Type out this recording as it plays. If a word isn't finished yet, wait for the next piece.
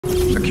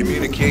The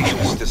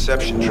communications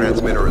deception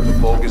transmitter at the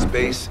Vulgus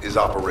base is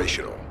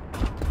operational.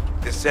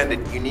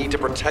 Descendant, you need to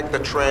protect the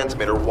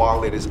transmitter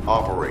while it is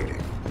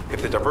operating.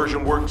 If the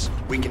diversion works,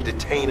 we can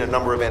detain a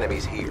number of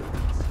enemies here.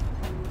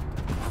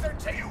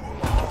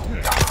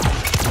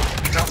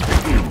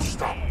 Nothing can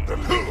stop the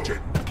Legion.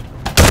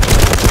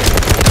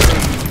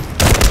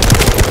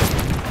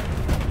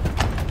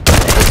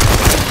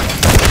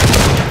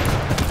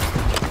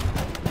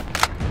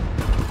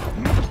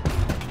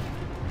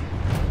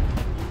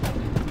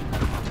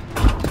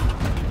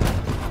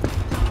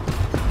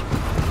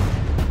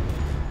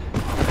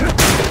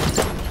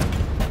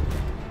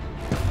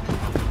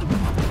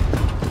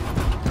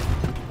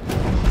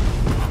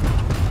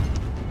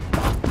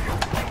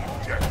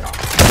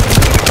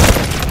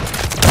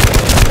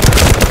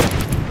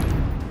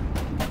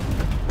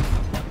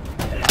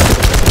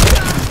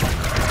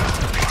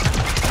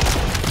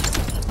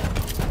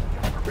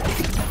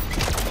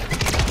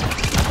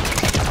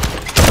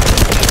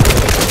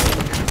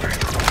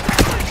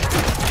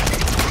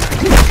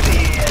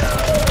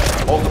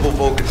 Multiple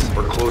Vulgus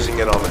are closing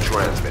in on the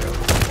transmitter.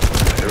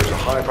 There is a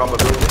high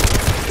probability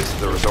this is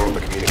the result of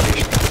the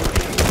communications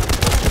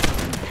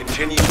diversion.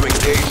 Continue to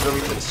engage them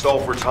and stall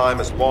for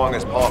time as long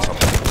as possible.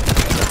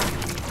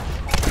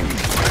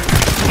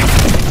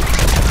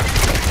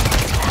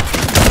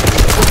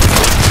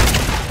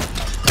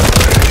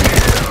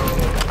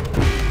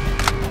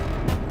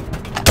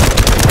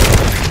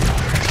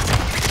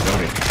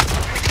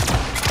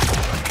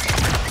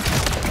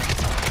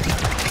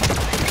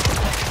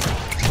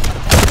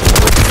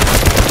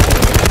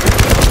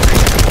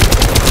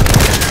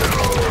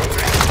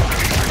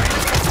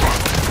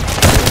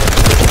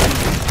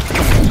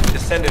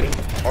 Descendant,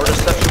 our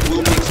deception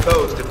will be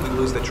exposed if we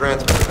lose the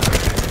transmitter.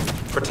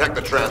 Protect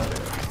the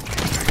transmitter.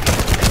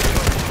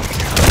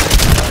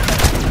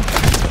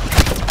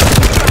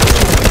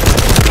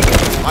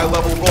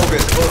 High-level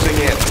Vulgus closing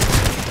in.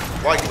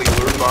 Likely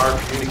lured by our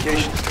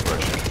communications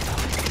diversion.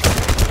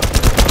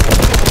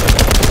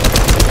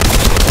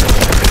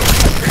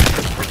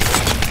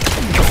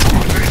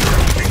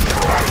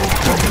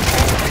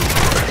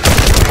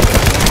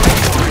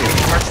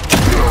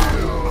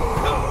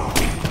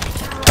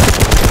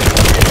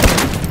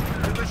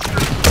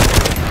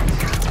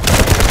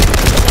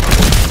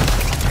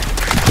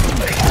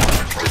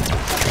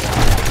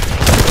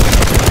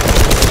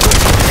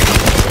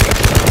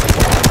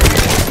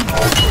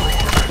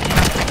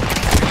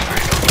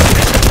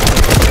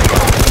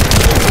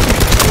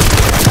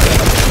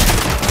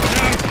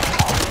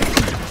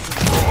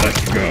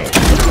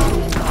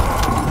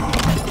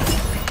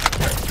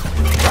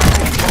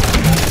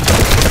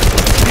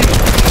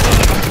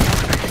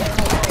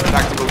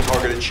 Tactical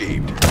target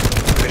achieved.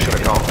 Mission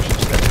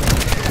accomplished.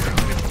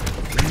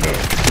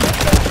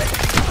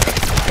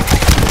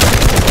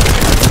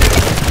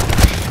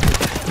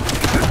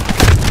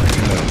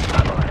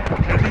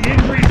 Heavy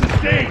injuries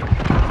sustained.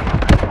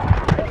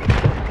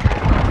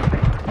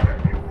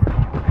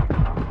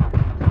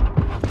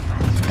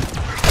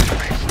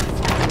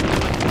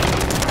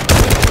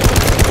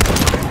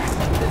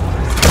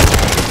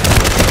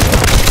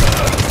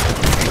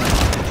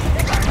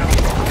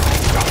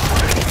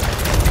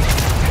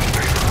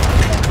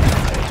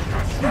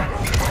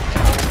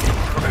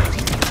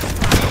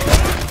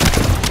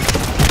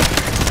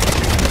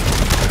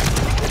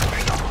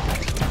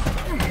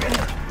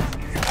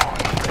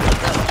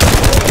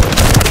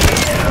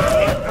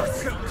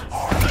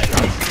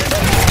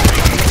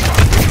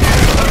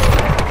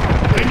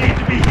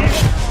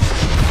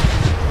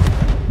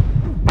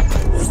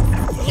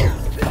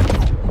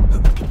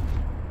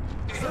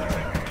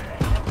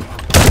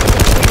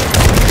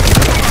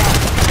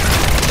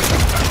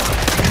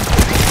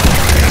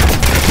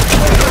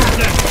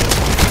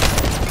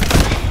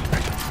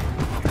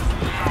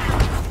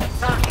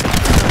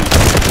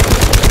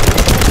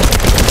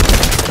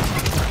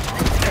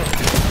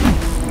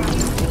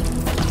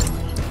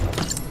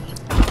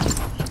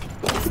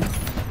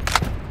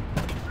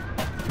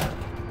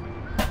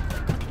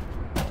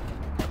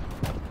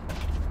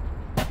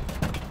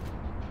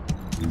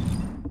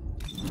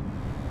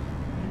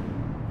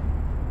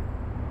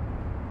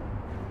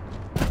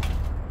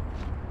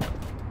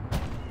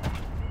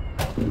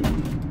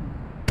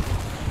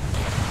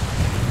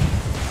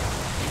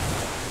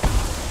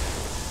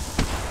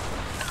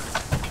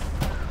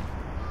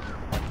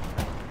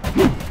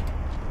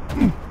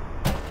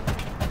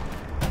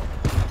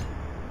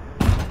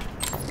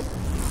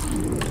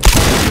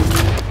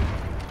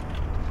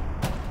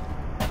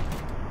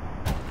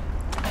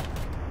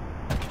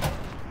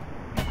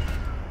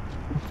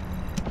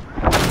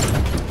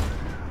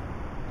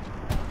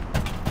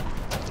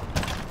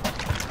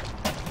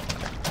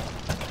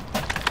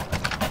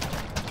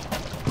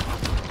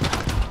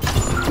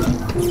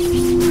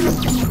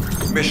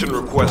 Mission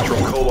request from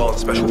Colon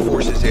Special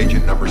Forces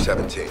Agent number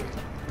 17.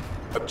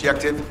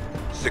 Objective,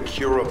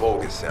 secure a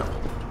Vulgus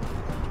sample.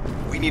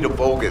 We need a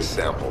Vulgus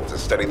sample to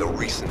study the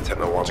recent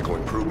technological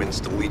improvements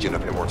to Legion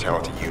of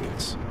Immortality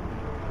units.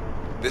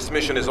 This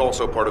mission is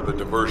also part of the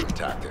diversion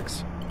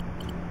tactics.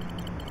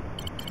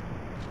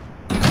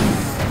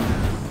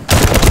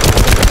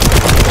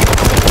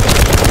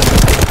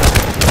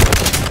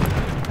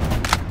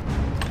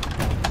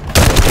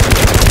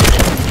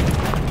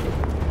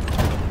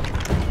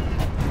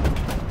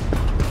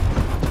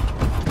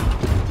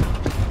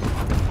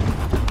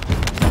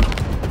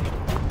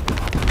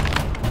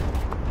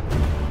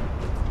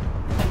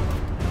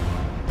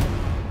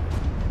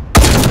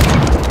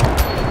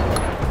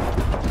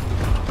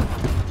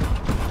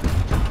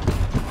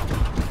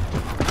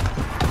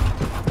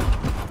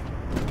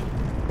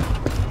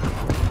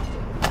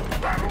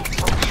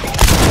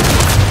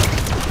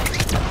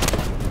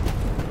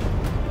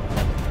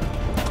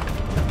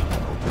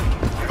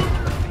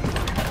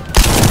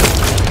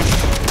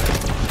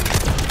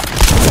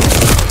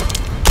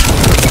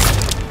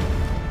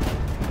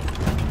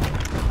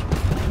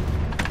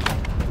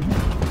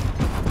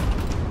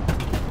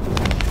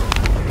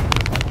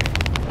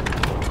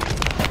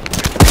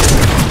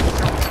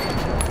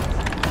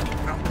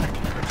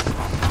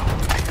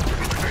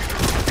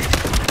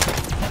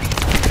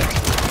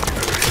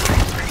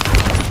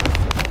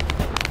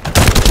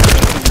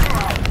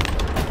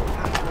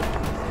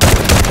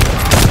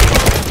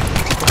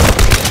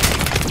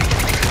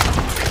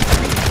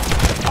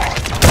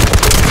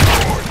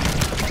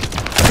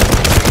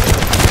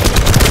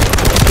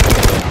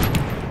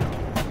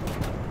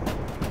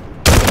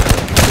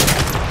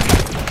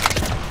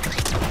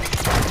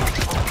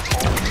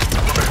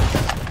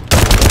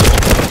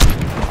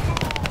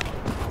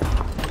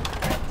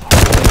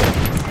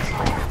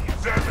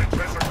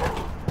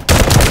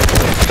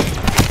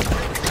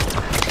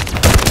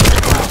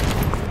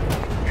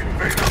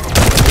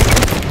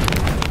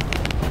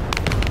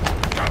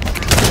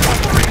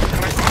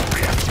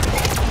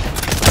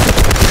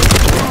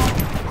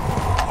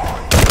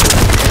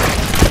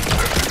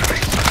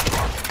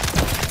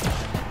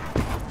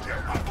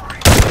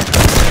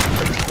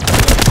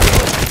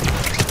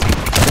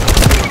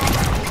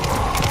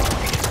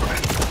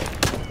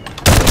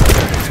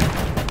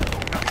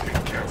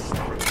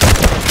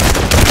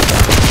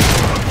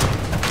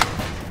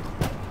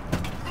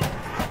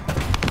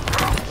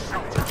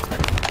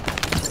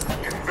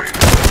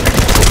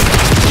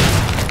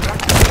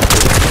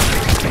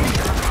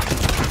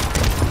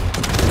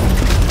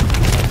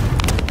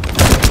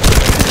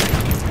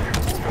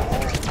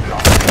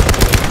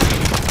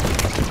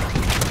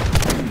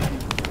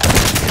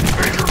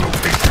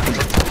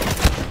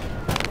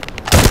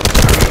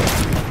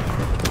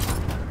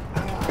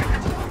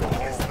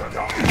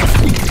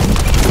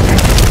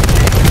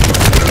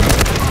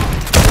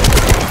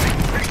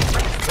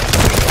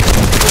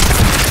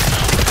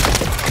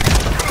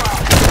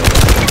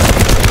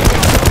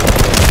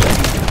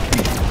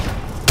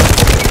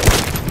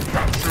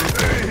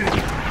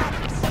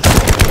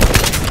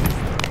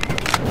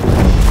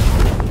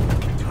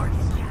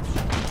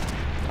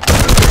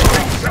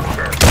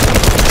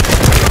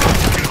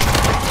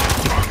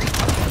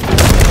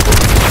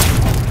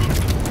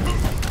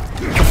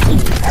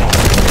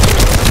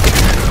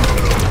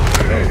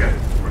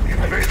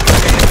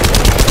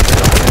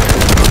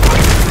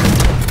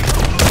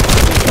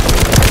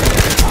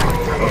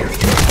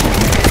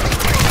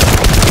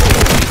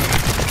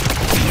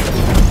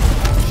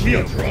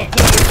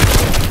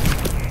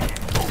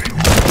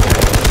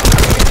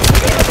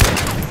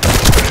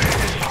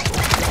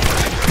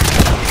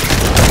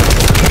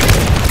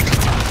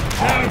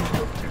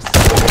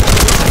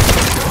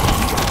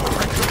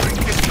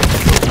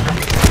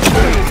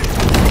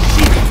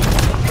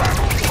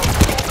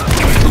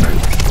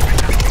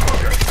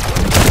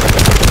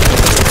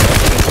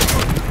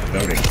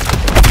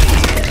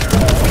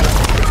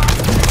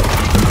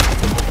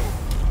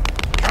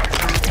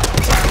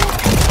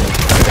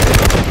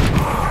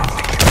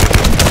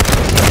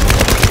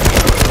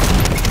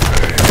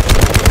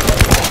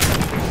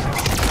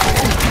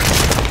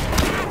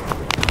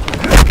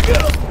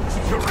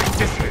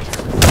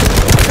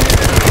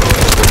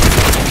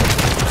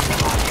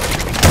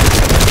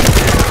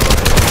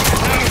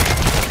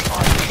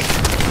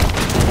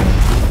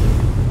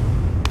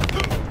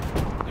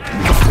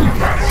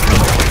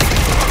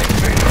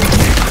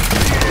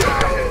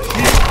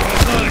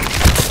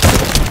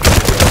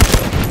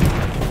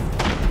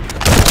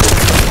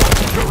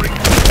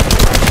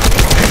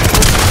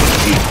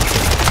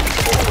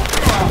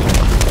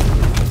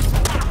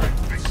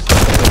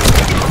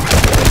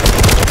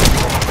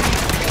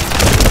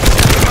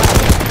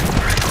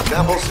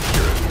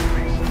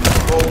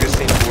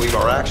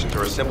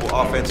 for a simple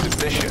offensive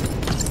mission.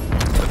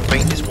 The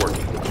feint is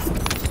working.